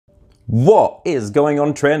What is going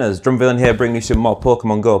on, trainers? DrumVillain here, bringing you some more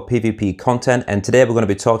Pokemon Go PvP content, and today we're going to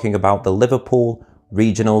be talking about the Liverpool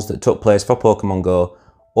regionals that took place for Pokemon Go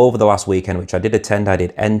over the last weekend, which I did attend, I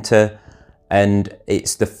did enter, and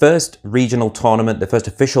it's the first regional tournament, the first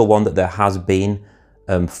official one that there has been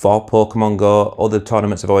for Pokemon Go. Other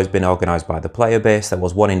tournaments have always been organised by the player base. There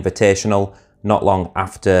was one invitational not long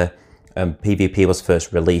after PvP was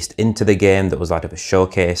first released into the game that was like a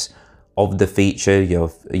showcase of the feature.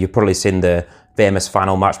 You've probably seen the famous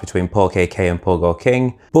final match between Poké and Pogo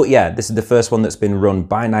King. But yeah, this is the first one that's been run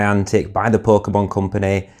by Niantic, by the Pokemon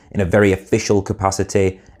Company, in a very official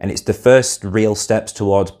capacity. And it's the first real steps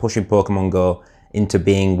towards pushing Pokemon Go into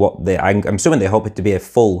being what I'm assuming they hope it to be a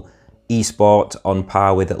full eSport on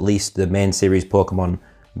par with at least the main series Pokemon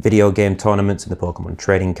video game tournaments and the Pokemon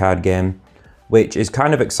trading card game, which is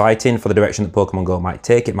kind of exciting for the direction that Pokemon Go might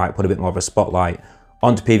take. It might put a bit more of a spotlight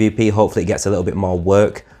onto PvP. Hopefully it gets a little bit more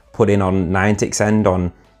work put in on Niantic's end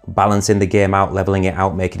on balancing the game out, leveling it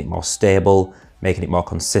out, making it more stable, making it more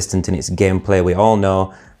consistent in its gameplay. We all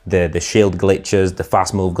know the shield glitches, the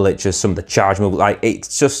fast move glitches, some of the charge move, like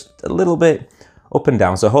it's just a little bit up and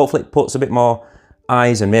down. So hopefully it puts a bit more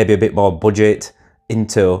eyes and maybe a bit more budget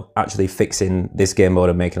into actually fixing this game mode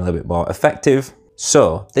and making it a little bit more effective.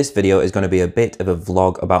 So this video is going to be a bit of a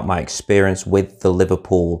vlog about my experience with the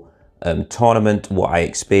Liverpool tournament, what I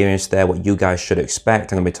experienced there, what you guys should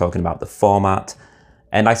expect. I'm going to be talking about the format.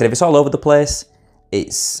 And like I said, if it's all over the place,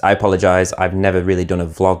 I apologize. I've never really done a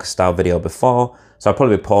vlog style video before. So I'll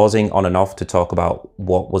probably be pausing on and off to talk about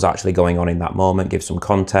what was actually going on in that moment, give some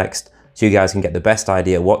context so you guys can get the best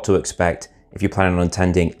idea what to expect if you're planning on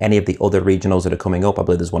attending any of the other regionals that are coming up. I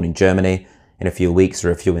believe there's one in Germany in a few weeks, or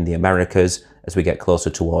a few in the Americas as we get closer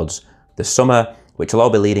towards the summer, which will all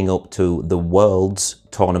be leading up to the Worlds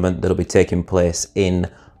tournament that'll be taking place in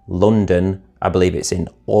London. I believe it's in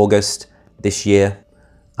August this year.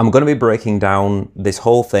 I'm going to be breaking down this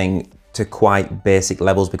whole thing to quite basic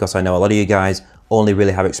levels because I know a lot of you guys only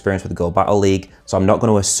really have experience with the Go Battle League, so I'm not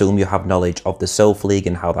going to assume you have knowledge of the Self League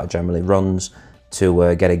and how that generally runs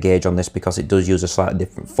to get a gauge on this, because it does use a slightly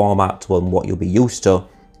different format to what you'll be used to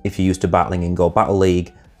if you're used to battling in Go Battle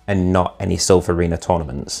League and not any Self Arena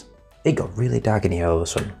tournaments. It got really dark in here all of a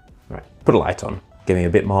sudden. Right, put a light on, give me a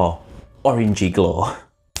bit more orangey glow.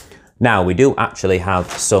 Now, we do actually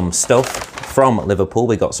have some stuff from Liverpool.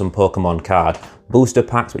 We got some Pokemon card booster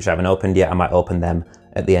packs, which I haven't opened yet. I might open them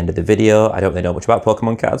at the end of the video. I don't really know much about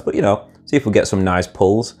Pokemon cards, but you know, see if we get some nice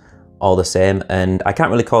pulls all the same. And I can't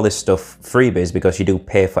really call this stuff freebies because you do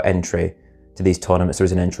pay for entry to these tournaments. There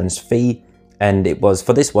is an entrance fee. And it was,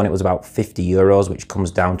 for this one, it was about 50 euros, which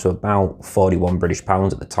comes down to about 41 British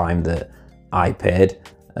pounds at the time that I paid.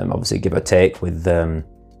 Obviously, give or take with,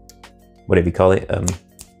 whatever you call it,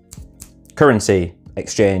 currency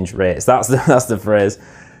exchange rates. That's the phrase.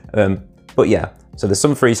 But yeah, so there's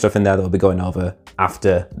some free stuff in there that we'll be going over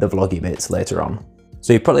after the vloggy bits later on.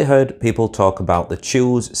 So you've probably heard people talk about the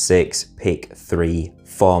choose 6, pick 3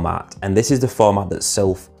 format. And this is the format that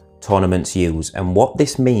Self tournaments use. And what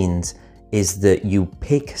this means is that you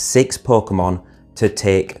pick 6 Pokemon to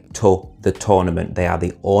take to the tournament. They are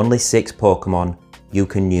the only 6 Pokemon you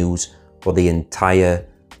can use for the entire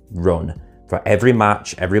run. For every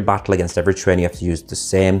match, every battle against every trainer, you have to use the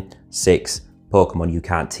same 6 Pokemon. You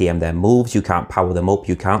can't TM their moves, you can't power them up,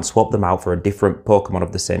 you can't swap them out for a different Pokemon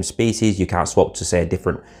of the same species, you can't swap to, say, a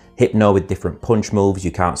different Hypno with different punch moves,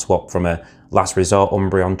 you can't swap from a Last Resort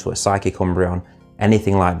Umbreon to a Psychic Umbreon,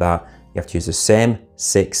 anything like that. You have to use the same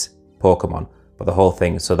 6 Pokemon for the whole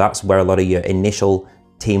thing. So that's where a lot of your initial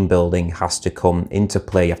team building has to come into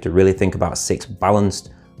play. You have to really think about 6 balanced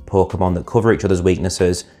Pokemon that cover each other's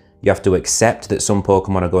weaknesses. You have to accept that some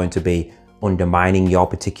Pokemon are going to be undermining your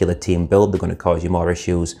particular team build. They're going to cause you more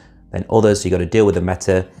issues than others. So you got to deal with the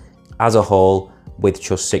meta as a whole with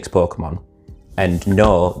just 6 Pokemon and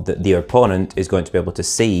know that the opponent is going to be able to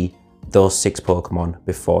see those 6 Pokemon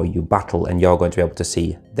before you battle, and you're going to be able to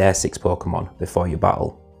see their 6 Pokemon before you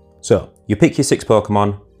battle. So you pick your 6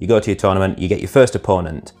 Pokemon, you go to your tournament, you get your first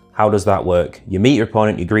opponent. How does that work? You meet your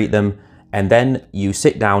opponent, you greet them, and then you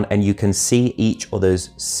sit down and you can see each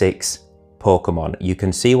other's 6 Pokemon. You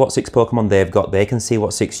can see what 6 Pokemon they've got, they can see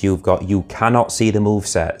what 6 you've got. You cannot see the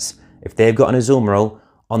movesets. If they've got an Azumarill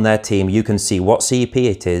on their team, you can see what CP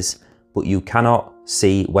it is, but you cannot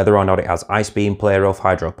see whether or not it has Ice Beam, Play Rough,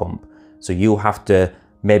 Hydro Pump. So you have to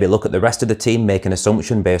maybe look at the rest of the team, make an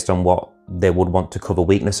assumption based on what they would want to cover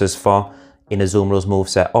weaknesses for in Azumarill's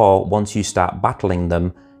moveset, or once you start battling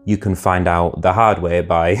them, you can find out the hard way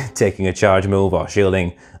by taking a charge move or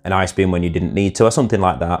shielding an Ice Beam when you didn't need to, or something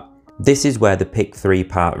like that. this is where the pick 3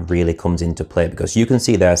 part really comes into play, because you can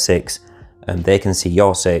see their 6 and they can see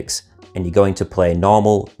your 6, and you're going to play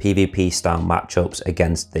normal PvP style matchups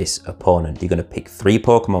against this opponent. You're going to pick 3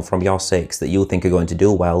 Pokemon from your 6 that you think are going to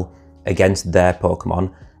do well against their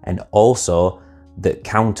Pokemon, and also that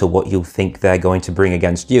counter what you think they're going to bring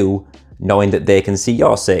against you, knowing that they can see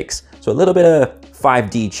your 6. So a little bit of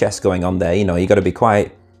 5D chess going on there. You know, you got to be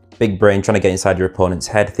quite big brain trying to get inside your opponent's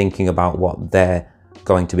head, thinking about what they're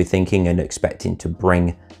going to be thinking and expecting to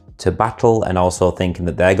bring to battle, and also thinking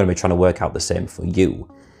that they're going to be trying to work out the same for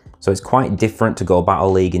you. So it's quite different to go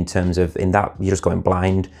Battle League in terms of, in that you're just going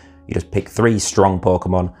blind. You just pick 3 strong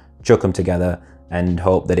Pokemon, chuck them together, and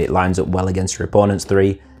hope that it lines up well against your opponent's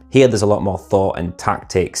 3. Here there's a lot more thought and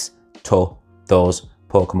tactics to those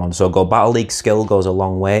Pokemon. So Go Battle League skill goes a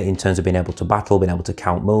long way in terms of being able to battle, being able to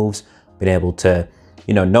count moves, being able to,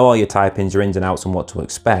 you know all your typings, your ins and outs and what to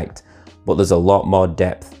expect. But there's a lot more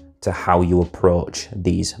depth to how you approach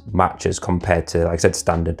these matches compared to, like I said,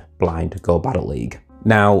 standard blind Go Battle League.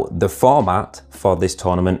 Now, the format for this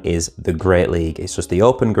tournament is the Great League. It's just the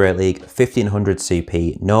Open Great League, 1500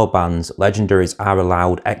 CP, no bans, legendaries are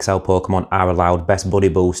allowed, XL Pokemon are allowed, best buddy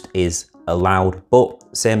boost is allowed, but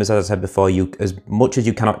same as I said before, as much as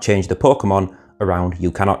you cannot change the Pokemon around,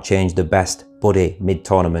 you cannot change the best buddy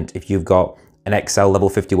mid-tournament. If you've got an XL level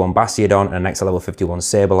 51 Bastiodon and an XL level 51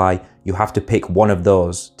 Sableye, you have to pick one of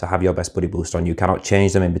those to have your best buddy boost on. You cannot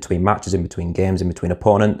change them in between matches, in between games, in between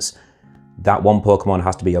opponents. That one Pokemon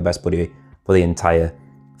has to be your best buddy for the entire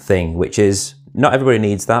thing, which is, not everybody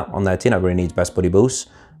needs that on their team, not everybody needs best buddy boosts,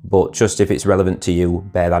 but just if it's relevant to you,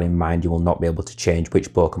 bear that in mind. You will not be able to change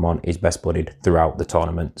which Pokemon is best buddied throughout the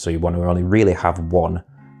tournament. So you want to only really have one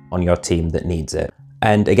on your team that needs it.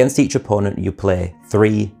 And against each opponent, you play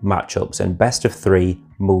 3 matchups, and best of 3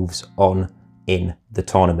 moves on in the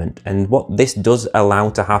tournament. And what this does allow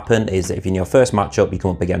to happen is that if in your first matchup, you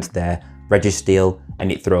come up against their Registeel and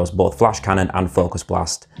it throws both Flash Cannon and Focus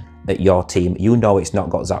Blast at your team, you know it's not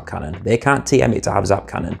got Zap Cannon. They can't TM it to have Zap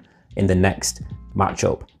Cannon in the next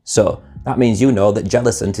matchup. So that means you know that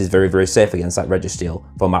Jellicent is very, very safe against that Registeel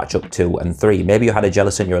for matchup 2 and 3. Maybe you had a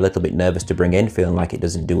Jellicent you're a little bit nervous to bring in, feeling like it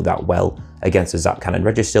doesn't do that well against a Zap Cannon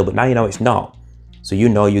Registeel, but now you know it's not. So you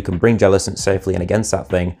know you can bring Jellicent safely in against that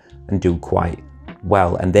thing and do quite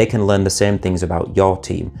well. And they can learn the same things about your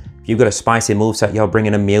team. If you've got a spicy moveset, you're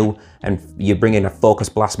bringing a Mew, and you bring in a Focus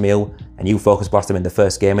Blast Mew, and you Focus Blast them in the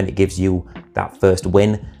first game and it gives you that first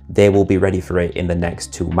win, they will be ready for it in the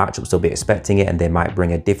next 2 matchups. They'll be expecting it, and they might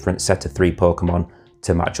bring a different set of 3 Pokemon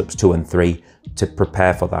to matchups 2 and 3 to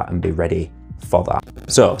prepare for that and be ready for that.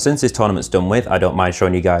 So since this tournament's done with, I don't mind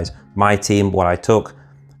showing you guys my team, what I took,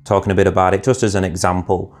 talking a bit about it, just as an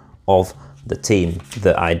example of the team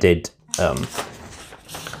that I did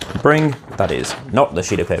bring. That is not the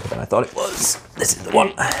sheet of paper that I thought it was. This is the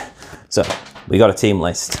one. So we got a team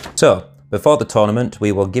list. So before the tournament,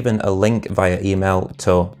 we were given a link via email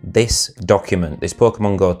to this document, this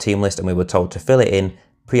Pokemon Go team list, and we were told to fill it in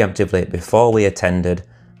preemptively before we attended,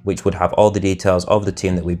 which would have all the details of the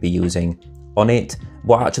team that we'd be using on it.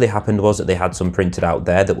 What actually happened was that they had some printed out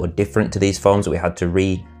there that were different to these forms that we had to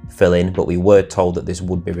refill in, but we were told that this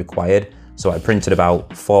would be required. So I printed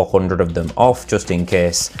about 400 of them off, just in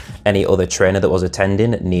case any other trainer that was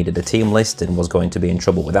attending needed a team list and was going to be in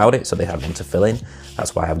trouble without it, so they had one to fill in.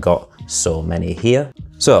 That's why I've got so many here.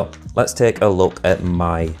 So let's take a look at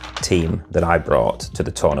my team that I brought to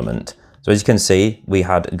the tournament. So as you can see, we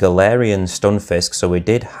had Galarian Stunfisk, so we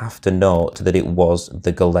did have to note that it was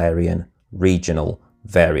the Galarian regional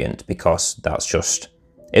variant, because that's just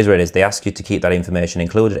is what it is. They ask you to keep that information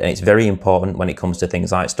included, and it's very important when it comes to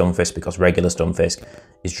things like Stunfisk, because regular Stunfisk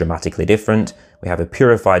is dramatically different. We have a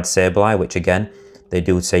purified Sableye, which again, they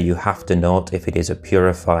do say you have to note if it is a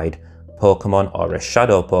purified Pokemon or a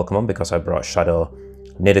Shadow Pokemon, because I brought Shadow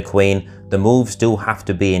Nidoqueen. The moves do have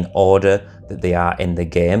to be in order that they are in the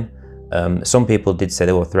game. Some people did say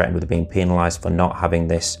they were threatened with being penalised for not having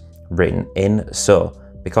this written in. So,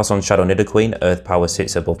 because on Shadow Nidoqueen, Earth Power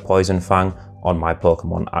sits above Poison Fang on my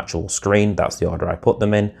Pokemon actual screen, that's the order I put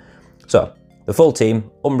them in. So, the full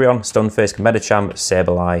team: Umbreon, Stunfisk, Medicham,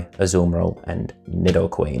 Sableye, Azumarill, and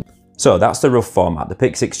Nidoqueen. So that's the rough format, the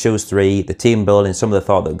pick 6, choose 3, the team building, some of the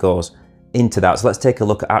thought that goes into that. So let's take a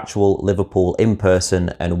look at actual Liverpool in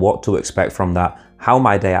person and what to expect from that, how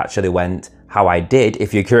my day actually went, how I did.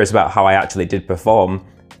 If you're curious about how I actually did perform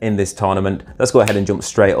in this tournament, let's go ahead and jump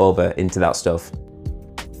straight over into that stuff.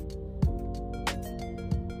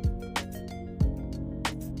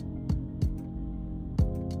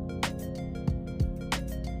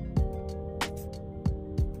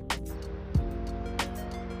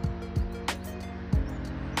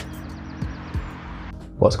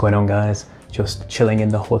 What's going on, guys? Just chilling in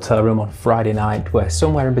the hotel room on Friday night. We're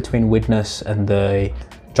somewhere in between Widnes and the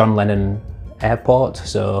John Lennon airport,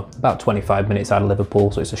 so about 25 minutes out of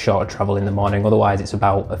Liverpool, so it's a shorter travel in the morning. Otherwise it's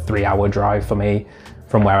about a 3-hour drive for me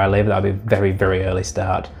from where I live. That'd be very, very early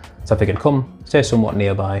start. So I figured come, stay somewhat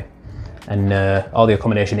nearby. And all the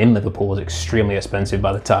accommodation in Liverpool was extremely expensive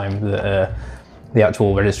by the time that the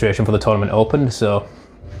actual registration for the tournament opened, so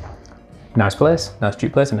nice place, nice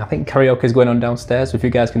cheap place. And I think karaoke is going on downstairs, so if you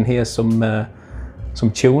guys can hear some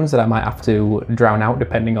tunes that I might have to drown out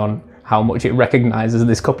depending on how much it recognises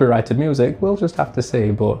this copyrighted music, we'll just have to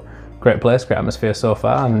see. But great place, great atmosphere so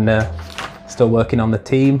far, and still working on the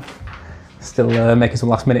team, still making some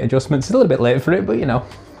last minute adjustments. It's a little bit late for it, but you know.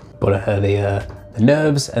 But the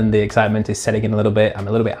nerves and the excitement is setting in a little bit. I'm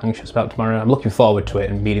a little bit anxious about tomorrow. I'm looking forward to it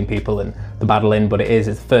and meeting people and the battling, but it's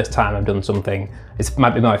the first time I've done something. It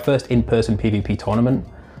might be my first in-person PvP tournament,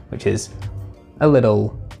 which is a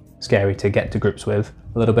little scary to get to grips with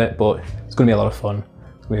a little bit, but it's gonna be a lot of fun.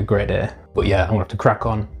 It's gonna be a great day. But yeah, I'm gonna have to crack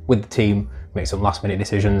on with the team, make some last minute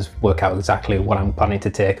decisions, work out exactly what I'm planning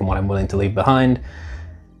to take and what I'm willing to leave behind.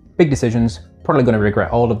 Big decisions. Probably going to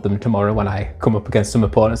regret all of them tomorrow when I come up against some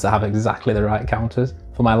opponents that have exactly the right counters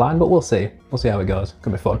for my line, but we'll see. We'll see how it goes. It's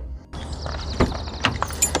going to be fun.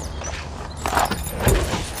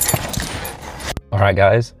 Alright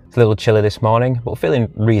guys, it's a little chilly this morning, but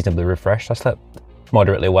feeling reasonably refreshed. I slept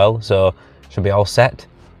moderately well, so should be all set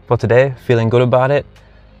for today. Feeling good about it.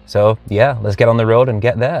 So yeah, let's get on the road and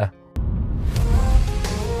get there.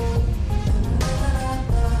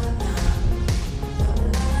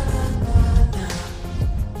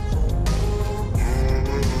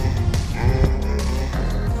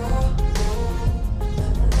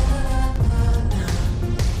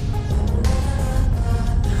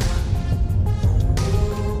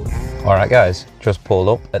 Alright guys, just pulled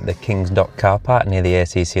up at the King's Dock car park near the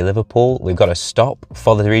ACC Liverpool. We've got a stop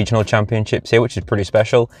for the regional championships here, which is pretty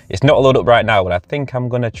special. It's not loaded up right now, but I think I'm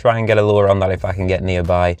going to try and get a lure on that if I can get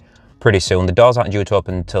nearby pretty soon. The doors aren't due to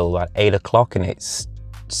open until about 8 o'clock and it's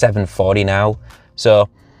 7:40 now. So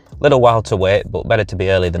a little while to wait, but better to be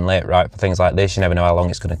early than late, right? For things like this, you never know how long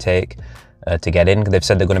it's going to take to get in. They've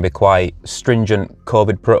said they're going to be quite stringent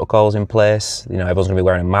COVID protocols in place. You know, everyone's going to be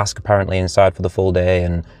wearing a mask apparently inside for the full day,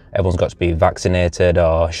 and everyone's got to be vaccinated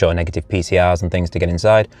or show negative PCRs and things to get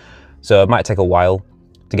inside. So it might take a while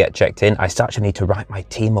to get checked in. I still actually need to write my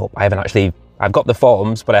team up. I've got the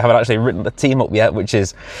forms, but I haven't actually written the team up yet, which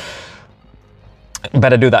is,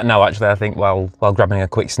 better do that now actually, I think, while grabbing a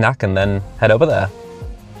quick snack and then head over there.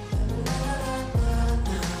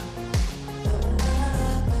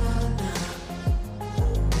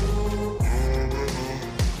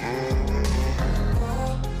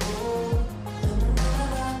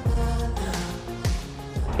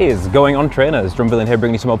 Is going on, trainers? DrumVillain here,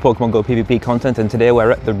 bringing you some more Pokemon Go PvP content, and today we're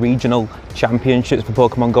at the regional championships for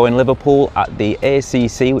Pokemon Go in Liverpool at the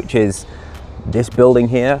ACC, which is this building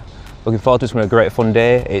here. Looking forward to it. It's going to be a great fun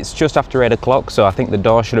day. It's just after 8 o'clock, so I think the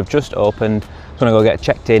door should have just opened. I'm going to go get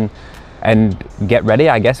checked in and get ready,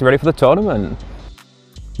 I guess, ready for the tournament.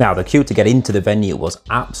 Now, the queue to get into the venue was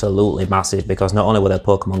absolutely massive, because not only were there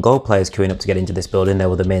Pokemon Go players queuing up to get into this building, there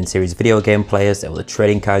were the main series video game players, there were the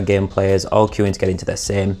trading card game players, all queuing to get into their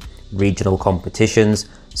same regional competitions.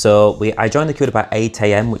 So I joined the queue at about 8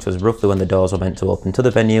 AM, which was roughly when the doors were meant to open to the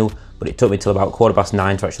venue, but it took me till about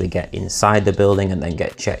 9:15 to actually get inside the building and then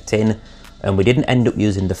get checked in. And we didn't end up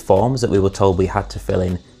using the forms that we were told we had to fill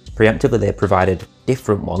in preemptively. They provided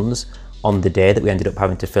different ones on the day that we ended up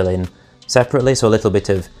having to fill in separately, so a little bit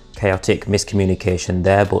of chaotic miscommunication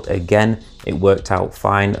there, but again, it worked out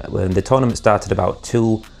fine. When the tournament started about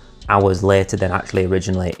 2 hours later than actually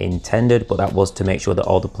originally intended, but that was to make sure that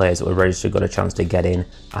all the players that were registered got a chance to get in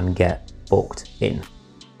and get booked in.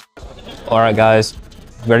 Alright guys,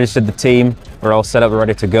 registered the team, we're all set up, we're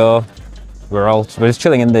ready to go. We're just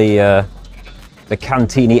chilling in the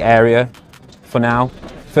canteeny area for now.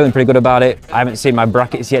 Feeling pretty good about it. I haven't seen my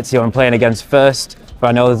brackets yet to see who I'm playing against first, but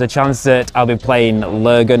I know there's a chance that I'll be playing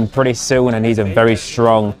Lurgan pretty soon, and he's a very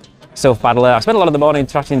strong Sylph battler. I spent a lot of the morning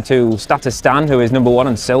chatting to Status Stan, who is #1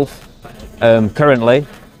 on Sylph currently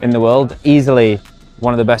in the world. Easily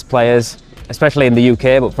one of the best players, especially in the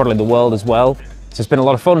UK, but probably the world as well. So it's been a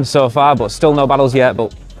lot of fun so far, but still no battles yet,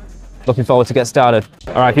 but looking forward to get started.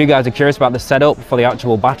 All right, if you guys are curious about the setup for the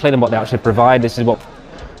actual battling and what they actually provide, this is what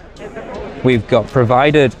we've got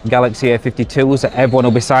provided. Galaxy A52s that everyone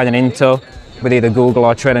will be signing into with either Google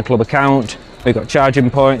or Trainer Club account. We've got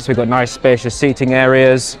charging points, we've got nice spacious seating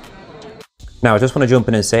areas. Now, I just want to jump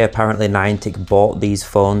in and say, apparently Niantic bought these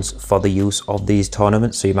phones for the use of these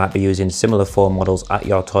tournaments, so you might be using similar phone models at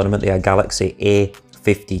your tournament. They are Galaxy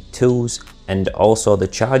 52s, and also the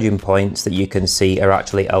charging points that you can see are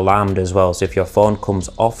actually alarmed as well. So if your phone comes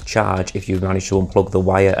off charge, if you manage to unplug the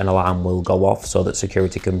wire, an alarm will go off so that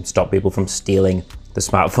security can stop people from stealing the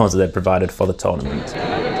smartphones that they've provided for the tournament.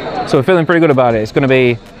 So we're feeling pretty good about it. It's going to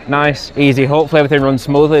be nice, easy, hopefully everything runs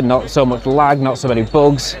smoothly, not so much lag, not so many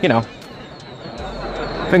bugs, you know.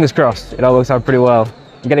 Fingers crossed, it all works out pretty well.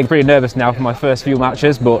 I'm getting pretty nervous now for my first few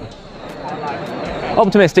matches, but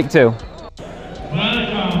optimistic too.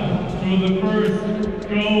 Welcome to the first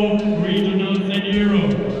Go Regionals in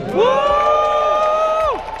Europe. Woo!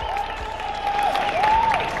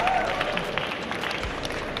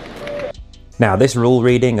 Now, this rule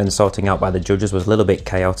reading and sorting out by the judges was a little bit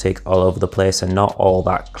chaotic all over the place and not all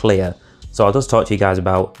that clear. So I'll just talk to you guys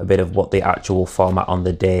about a bit of what the actual format on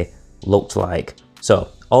the day looked like. So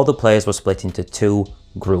all the players were split into two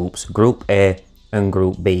groups, Group A and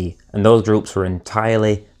Group B, and those groups were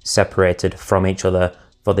entirely separated from each other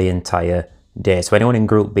for the entire day. So anyone in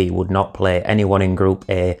Group B would not play anyone in Group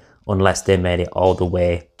A unless they made it all the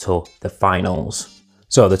way to the finals.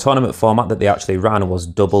 So the tournament format that they actually ran was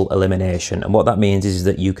double elimination, and what that means is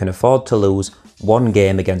that you can afford to lose one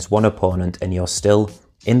game against one opponent and you're still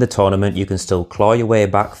in the tournament. You can still claw your way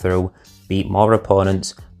back through, beat more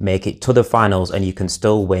opponents, make it to the finals, and you can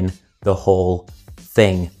still win the whole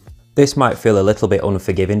thing. This might feel a little bit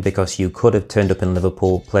unforgiving because you could have turned up in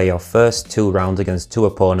Liverpool, play your first 2 rounds against 2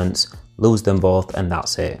 opponents, lose them both, and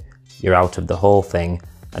that's it. You're out of the whole thing,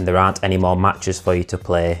 and there aren't any more matches for you to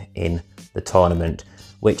play in the tournament,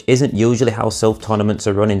 which isn't usually how Silph tournaments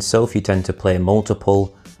are run. In Silph, you tend to play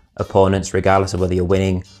multiple opponents regardless of whether you're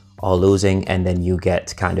winning or losing, and then you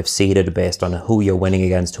get kind of seeded based on who you're winning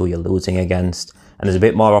against, who you're losing against, and there's a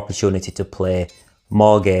bit more opportunity to play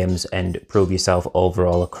more games and prove yourself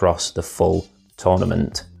overall across the full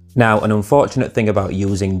tournament. Now, an unfortunate thing about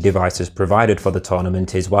using devices provided for the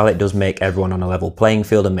tournament is while it does make everyone on a level playing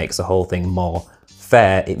field and makes the whole thing more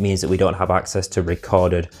fair, it means that we don't have access to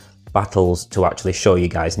recorded battles to actually show you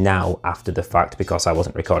guys now after the fact because I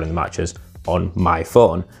wasn't recording the matches on my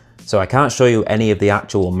phone. So I can't show you any of the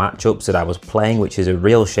actual matchups that I was playing, which is a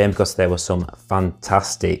real shame because there were some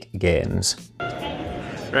fantastic games.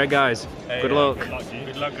 Right guys, good luck.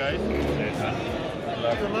 Good luck, guys.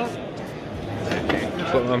 Good luck.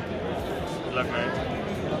 Good luck. Good luck, guys.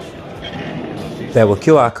 There were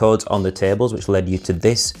QR codes on the tables which led you to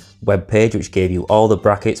this web page, which gave you all the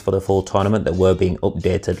brackets for the full tournament that were being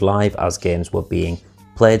updated live as games were being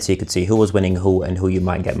played, so you could see who was winning who and who you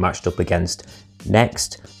might get matched up against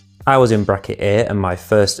next. I was in bracket A and my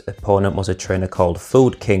first opponent was a trainer called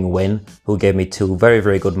Food King Win, who gave me 2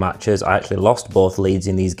 very good matches. I actually lost both leads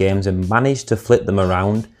in these games and managed to flip them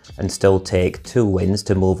around and still take 2 wins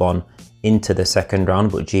to move on into the second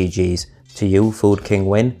round, but GG's to you, Food King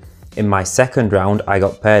Win. In my second round, I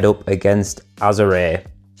got paired up against Azare.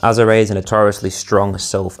 Azare is a notoriously strong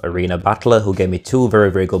Silph arena battler who gave me 2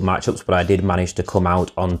 very good matchups, but I did manage to come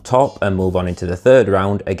out on top and move on into the third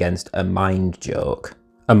round against a Mind Joke.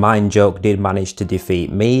 A Mind Joke did manage to defeat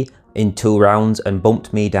me in 2 rounds and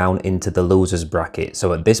bumped me down into the losers bracket.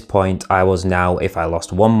 So at this point, I was now, if I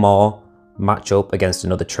lost one more matchup against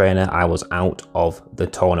another trainer, I was out of the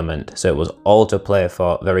tournament. So it was all to play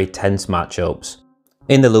for, very tense matchups.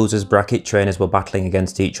 In the losers bracket, trainers were battling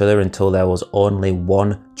against each other until there was only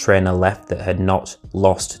one trainer left that had not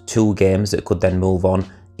lost 2 games that could then move on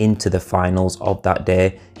into the finals of that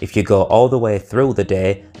day. If you go all the way through the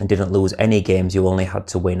day and didn't lose any games, you only had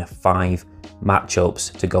to win 5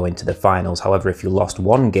 matchups to go into the finals. However, if you lost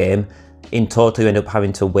 1 game, in total you end up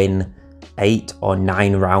having to win 8 or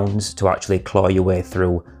 9 rounds to actually claw your way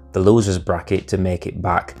through the losers bracket to make it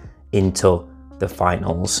back into the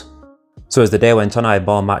finals. So as the day went on, I had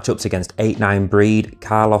more matchups against 8-9 Breed,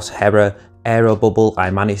 Carlos Herrera, Aero Bubble. I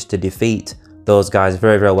managed to defeat those guys,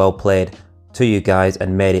 very well played to you guys,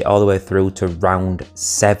 and made it all the way through to round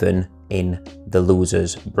 7 in the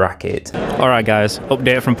losers bracket. Alright guys,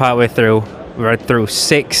 update from partway through. We're through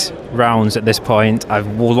 6 rounds at this point. I've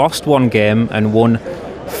lost 1 game and won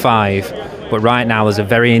 5. But right now there's a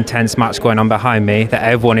very intense match going on behind me that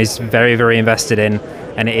everyone is very invested in.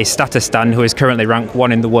 And it is Statistan, who is currently rank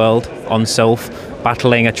 1 in the world on Silph,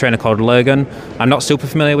 battling a trainer called Lurgan. I'm not super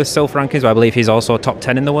familiar with Silph rankings, but I believe he's also top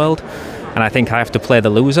 10 in the world. And I think I have to play the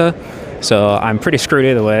loser. So I'm pretty screwed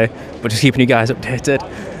either way, but just keeping you guys updated.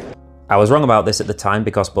 I was wrong about this at the time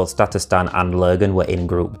because both Statistan and Lurgan were in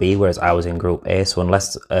Group B, whereas I was in Group A. So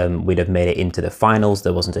unless we'd have made it into the finals,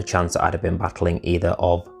 there wasn't a chance that I'd have been battling either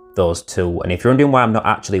of those 2. And if you're wondering why I'm not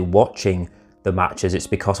actually watching the matches, it's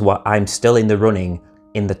because I'm still in the running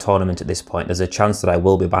in the tournament at this point. There's a chance that I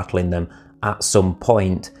will be battling them at some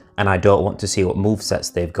point, and I don't want to see what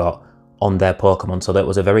movesets they've got on their Pokemon. So that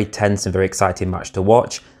was a very tense and very exciting match to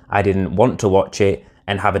watch. I didn't want to watch it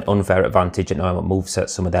and have an unfair advantage at knowing what movesets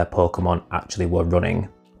some of their Pokemon actually were running.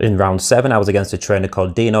 In round 7, I was against a trainer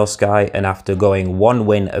called Dino Sky, and after going 1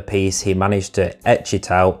 win apiece, he managed to etch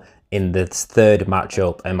it out in the 3rd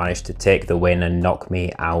matchup and managed to take the win and knock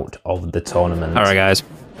me out of the tournament. All right, guys,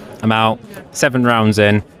 I'm out. 7 rounds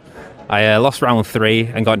in. I lost round 3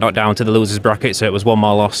 and got knocked down to the losers bracket, so it was 1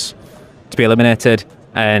 more loss to be eliminated,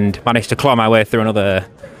 and managed to claw my way through another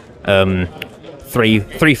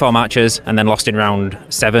 3-4 matches, and then lost in round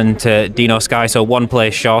 7 to Dino Sky, so 1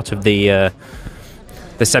 place short of the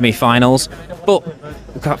semi-finals. But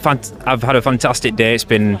I've had a fantastic day.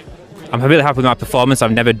 I'm really happy with my performance.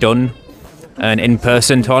 I've never done an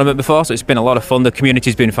in-person tournament before, so it's been a lot of fun. The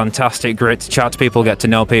community's been fantastic, great to chat to people, get to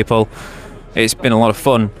know people. It's been a lot of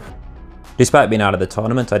fun. Despite being out of the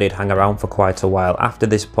tournament, I did hang around for quite a while after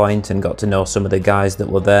this point and got to know some of the guys that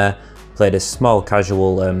were there. Played a small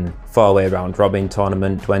casual 4-way round robin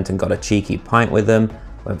tournament, went and got a cheeky pint with them,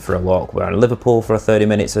 went for a walk around Liverpool for 30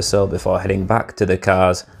 minutes or so before heading back to the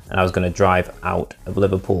cars, and I was going to drive out of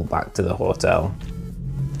Liverpool back to the hotel.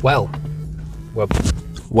 Well, we're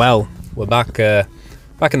back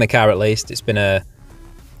in the car at least. It's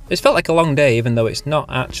felt like a long day, even though it's not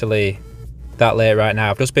actually that late right now.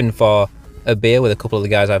 I've just been for a beer with a couple of the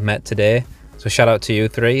guys I've met today, so shout out to you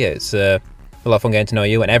 3. It's a lot of fun getting to know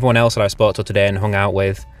you and everyone else that I spoke to today and hung out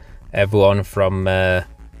with. Everyone from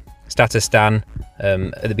Status Stan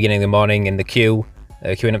at the beginning of the morning in the queue,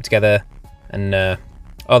 queuing up together, and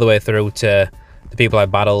all the way through to the people I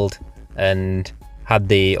battled and had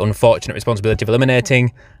the unfortunate responsibility of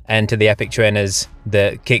eliminating, and to the epic trainers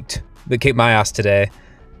that kicked my ass today.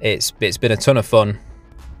 It's been a ton of fun.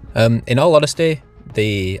 In all honesty,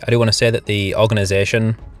 I do want to say that the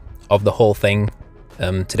organisation of the whole thing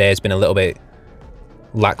today has been a little bit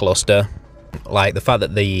lackluster. Like, the fact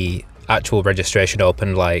that the actual registration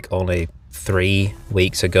opened like only 3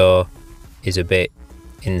 weeks ago is a bit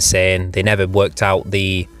insane. They never worked out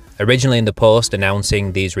originally in the post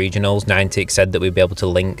announcing these regionals, Niantic said that we'd be able to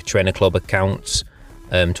link trainer club accounts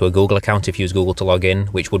to a Google account if you use Google to log in,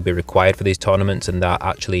 which would be required for these tournaments, and that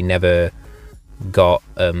actually never got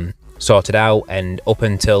sorted out. And up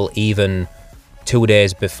until even 2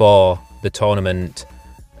 days before the tournament,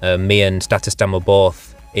 me and Status Stan were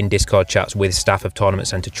both in Discord chats with staff of Tournament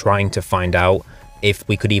Centre trying to find out if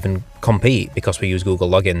we could even compete because we use Google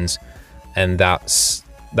logins, and that's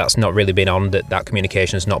not really been on. That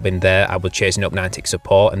communication has not been there. I was chasing up Niantic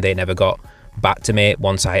support and they never got back to me.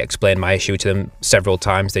 Once I explained my issue to them several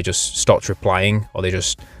times, they just stopped replying, or they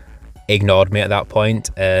just ignored me at that point,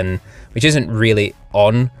 and which isn't really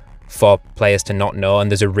on for players to not know. And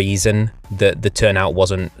there's a reason that the turnout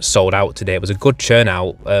wasn't sold out today. It was a good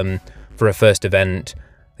turnout for a first event.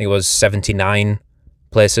 I think it was 79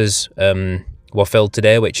 places were filled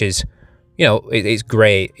today, which is, you know, it's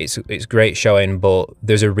great. It's great showing, but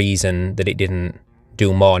there's a reason that it didn't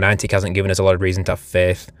do more. Niantic hasn't given us a lot of reason to have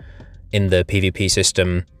faith in the PvP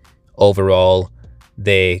system overall.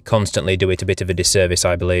 They constantly do it a bit of a disservice,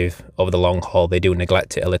 I believe, over the long haul. They do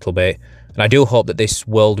neglect it a little bit. And I do hope that this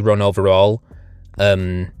world run overall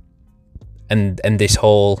and this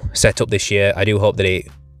whole setup this year, I do hope that it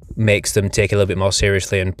makes them take it a little bit more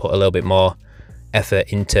seriously and put a little bit more effort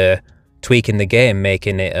into tweaking the game,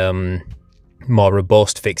 making it more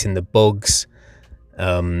robust, fixing the bugs,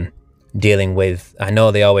 dealing with, I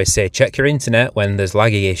know they always say check your internet when there's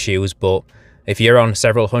laggy issues, but if you're on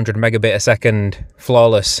several hundred megabit a second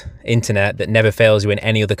flawless internet that never fails you in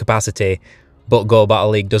any other capacity, but Go Battle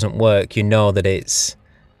League doesn't work, you know that it's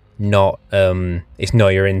not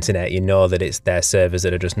your internet. You know that it's their servers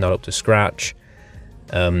that are just not up to scratch,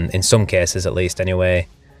 in some cases at least anyway.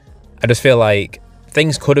 I just feel like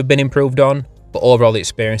things could have been improved on, but overall the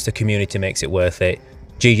experience, the community makes it worth it.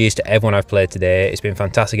 GG's to everyone I've played today. It's been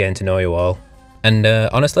fantastic getting to know you all. And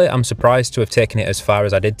honestly, I'm surprised to have taken it as far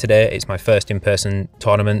as I did today. It's my first in-person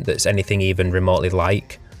tournament that's anything even remotely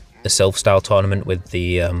like a self-style tournament with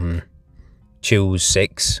the choose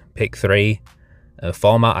 6, pick 3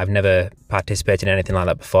 format. I've never participated in anything like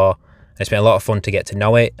that before. It's been a lot of fun to get to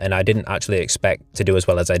know it, and I didn't actually expect to do as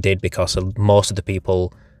well as I did because most of the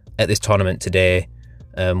people at this tournament today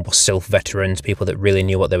were self-veterans, people that really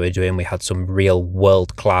knew what they were doing. We had some real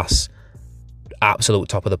world-class, absolute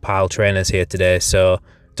top-of-the-pile trainers here today, so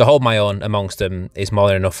to hold my own amongst them is more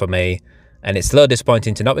than enough for me. And it's a little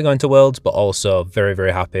disappointing to not be going to Worlds, but also very,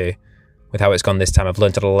 very happy with how it's gone this time. I've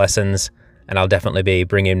learned a lot of lessons, and I'll definitely be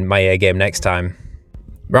bringing my A game next time.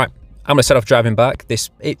 Right, I'm going to set off driving back.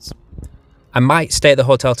 I might stay at the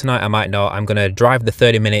hotel tonight, I might not. I'm going to drive the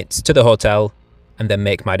 30 minutes to the hotel and then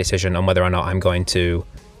make my decision on whether or not I'm going to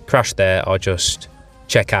crash there or just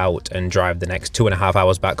check out and drive the next 2.5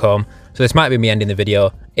 hours back home. So this might be me ending the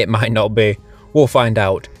video, it might not be. We'll find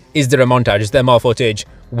out. Is there a montage? Is there more footage?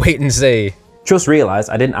 Wait and see. Just realised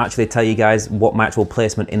I didn't actually tell you guys what my actual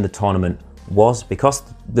placement in the tournament was. Because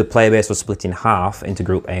the player base was split in half into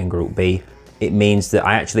Group A and Group B, it means that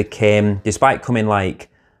I actually came, despite coming like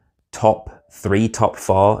top 3, top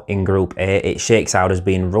 4 in Group A, it shakes out as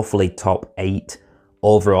being roughly top 8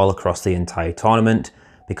 overall across the entire tournament,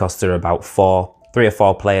 because there are about 3 or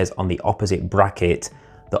 4 players on the opposite bracket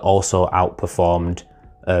that also outperformed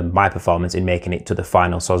my performance in making it to the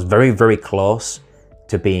finals. So I was very, very close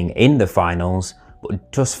to being in the finals,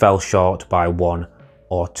 but just fell short by 1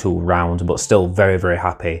 or 2 rounds, but still very, very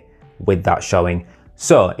happy with that showing.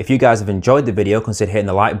 So if you guys have enjoyed the video, consider hitting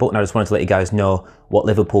the like button. I just wanted to let you guys know what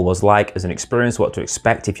Liverpool was like as an experience, what to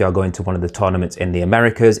expect if you're going to one of the tournaments in the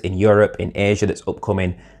Americas, in Europe, in Asia that's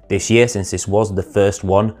upcoming this year, since this was the first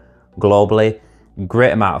one globally.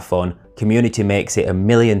 Great amount of fun. Community makes it a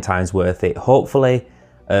million times worth it. Hopefully,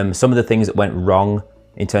 some of the things that went wrong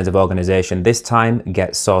in terms of organization this time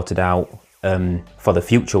get sorted out for the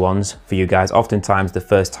future ones for you guys. Oftentimes, the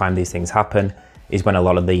first time these things happen is when a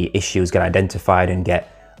lot of the issues get identified and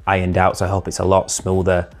get ironed out. So I hope it's a lot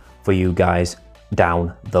smoother for you guys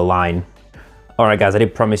down the line. All right, guys, I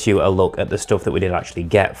did promise you a look at the stuff that we did actually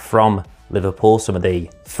get from Liverpool, some of the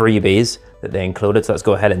freebies that they included. So let's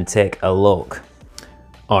go ahead and take a look.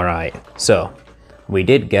 All right, so we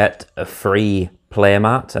did get a free player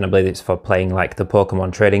mat, and I believe it's for playing like the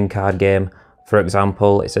Pokemon trading card game, for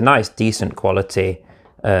example. It's a nice, decent quality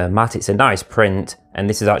mat. It's a nice print, and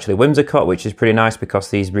this is actually whimsicott, which is pretty nice because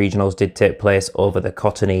these regionals did take place over the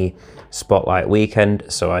Cottony Spotlight weekend,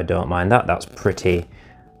 so I don't mind that. That's pretty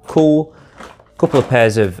cool. A couple of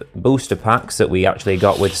pairs of booster packs that we actually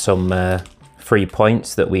got with some free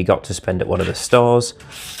points that we got to spend at one of the stores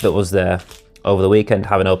that was there over the weekend.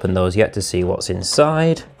 Haven't opened those yet to see what's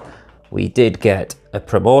inside. We did get a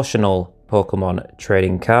promotional Pokemon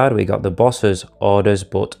trading card. We got the Boss's Orders,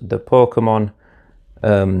 but the Pokemon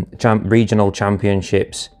Regional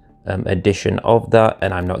Championships edition of that,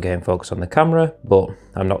 and I'm not getting focus on the camera, but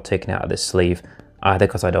I'm not taking it out of this sleeve either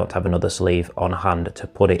because I don't have another sleeve on hand to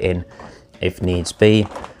put it in if needs be.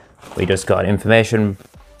 We just got an information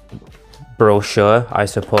brochure, I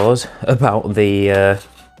suppose, about the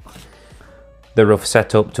rough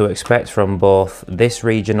setup to expect from both this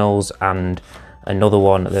regionals and another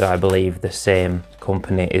one that I believe the same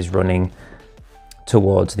company is running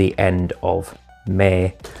towards the end of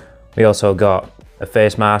May. We also got a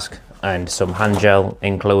face mask and some hand gel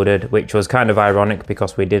included, which was kind of ironic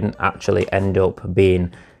because we didn't actually end up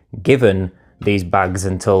being given these bags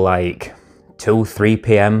until like 2-3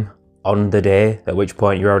 p.m. on the day, at which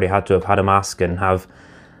point you already had to have had a mask and have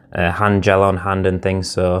hand gel on hand and things.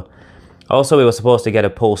 So also we were supposed to get a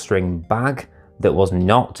pull string bag that was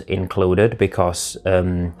not included because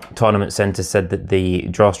Tournament Centre said that the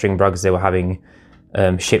drawstring bags they were having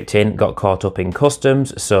shipped in got caught up in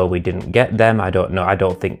customs, so we didn't get them. I don't know, I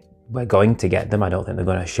don't think we're going to get them. I don't think they're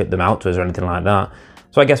going to ship them out to us or anything like that.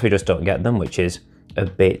 So I guess we just don't get them, which is a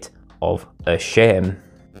bit of a shame.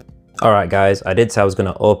 Alright guys, I did say I was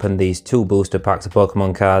going to open these 2 booster packs of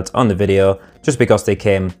Pokemon cards on the video just because they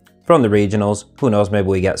came from the regionals. Who knows, maybe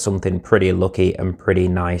we get something pretty lucky and pretty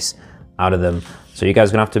nice out of them. So you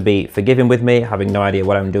guys are going to have to be forgiving with me, having no idea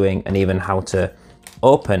what I'm doing and even how to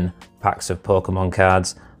open packs of Pokemon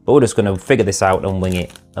cards, but we're just going to figure this out and wing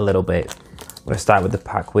it a little bit. I'm going to start with the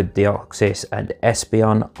pack with Deoxys and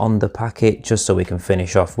Espeon on the packet, just so we can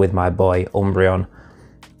finish off with my boy Umbreon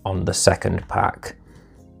on the second pack.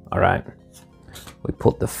 Alright, we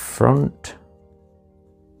put the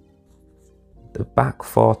back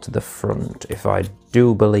 4 to the front. If I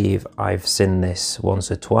do believe I've seen this once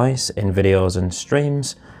or twice in videos and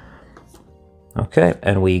streams. Okay,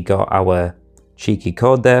 and we got our cheeky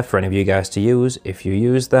code there for any of you guys to use if you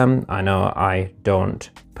use them. I know I don't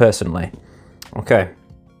personally. Okay,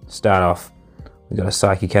 start off. We got a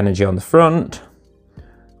Psychic Energy on the front.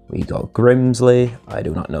 We got Grimsley. I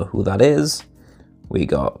do not know who that is. We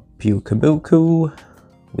got Pyukumuku.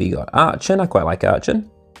 We got Archon. I quite like Archon.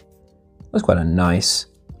 That's quite a nice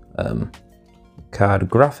card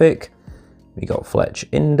graphic. We got Fletch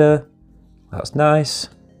Inder. That's nice.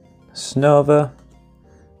 Snova.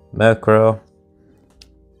 Murkrow.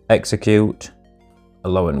 Execute.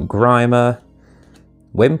 Alolan Grimer.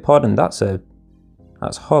 Wimpod, and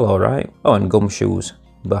that's hollow, right? Oh, and Gumshoes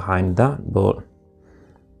behind that, but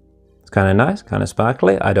it's kind of nice, kind of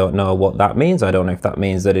sparkly. I don't know what that means. I don't know if that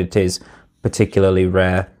means that it is particularly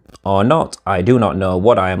rare or not. I do not know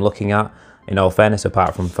what I am looking at, in all fairness,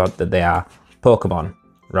 apart from the fact that they are Pokemon.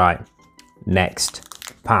 Right, next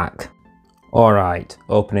pack. Alright,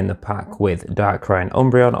 opening the pack with Darkrai and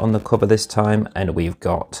Umbreon on the cover this time, and we've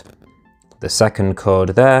got the second code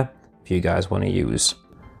there, if you guys want to use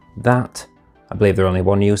that. I believe they're only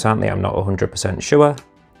one use, aren't they? I'm not 100% sure.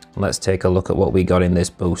 Let's take a look at what we got in this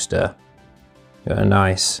booster. Got a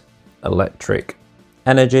nice electric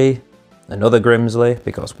energy, another Grimsley,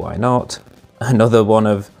 because why not? Another one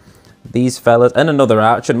of these fellas, and another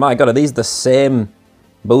Archer. My god, are these the same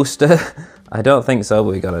booster? I don't think so,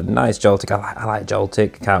 but we got a nice Joltik. I like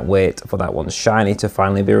Joltik. Can't wait for that one shiny to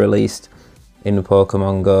finally be released in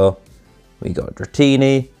Pokemon Go. We got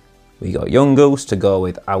Dratini. We got Yungoos to go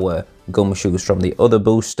with our Gumshoos from the other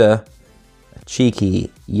booster. A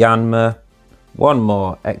cheeky Yanma. One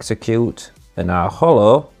more Execute. And our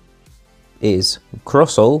holo is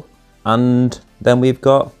Crustle. And then we've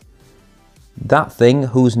got that thing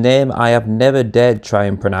whose name I have never dared try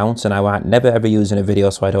and pronounce, and I might never ever use in a video,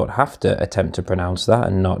 so I don't have to attempt to pronounce that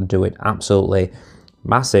and not do it absolutely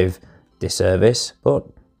massive disservice. But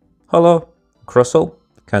hello, Crustle,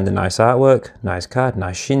 kind of nice artwork, nice card,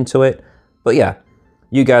 nice sheen to it. But yeah,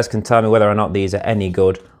 you guys can tell me whether or not these are any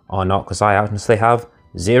good or not, because I honestly have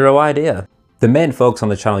zero idea. The main focus on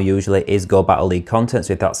the channel usually is Go Battle League content,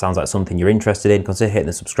 so if that sounds like something you're interested in, consider hitting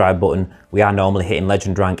the subscribe button. We are normally hitting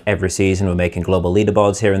Legend rank every season. We're making global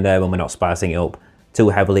leaderboards here and there when we're not spicing it up too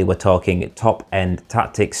heavily. We're talking top-end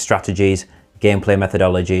tactics, strategies, gameplay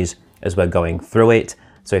methodologies as we're going through it.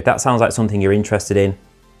 So if that sounds like something you're interested in,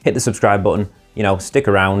 hit the subscribe button, you know, stick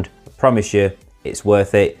around. I promise you, it's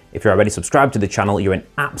worth it. If you're already subscribed to the channel, you're an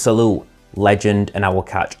absolute legend, and I will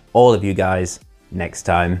catch all of you guys next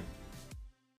time.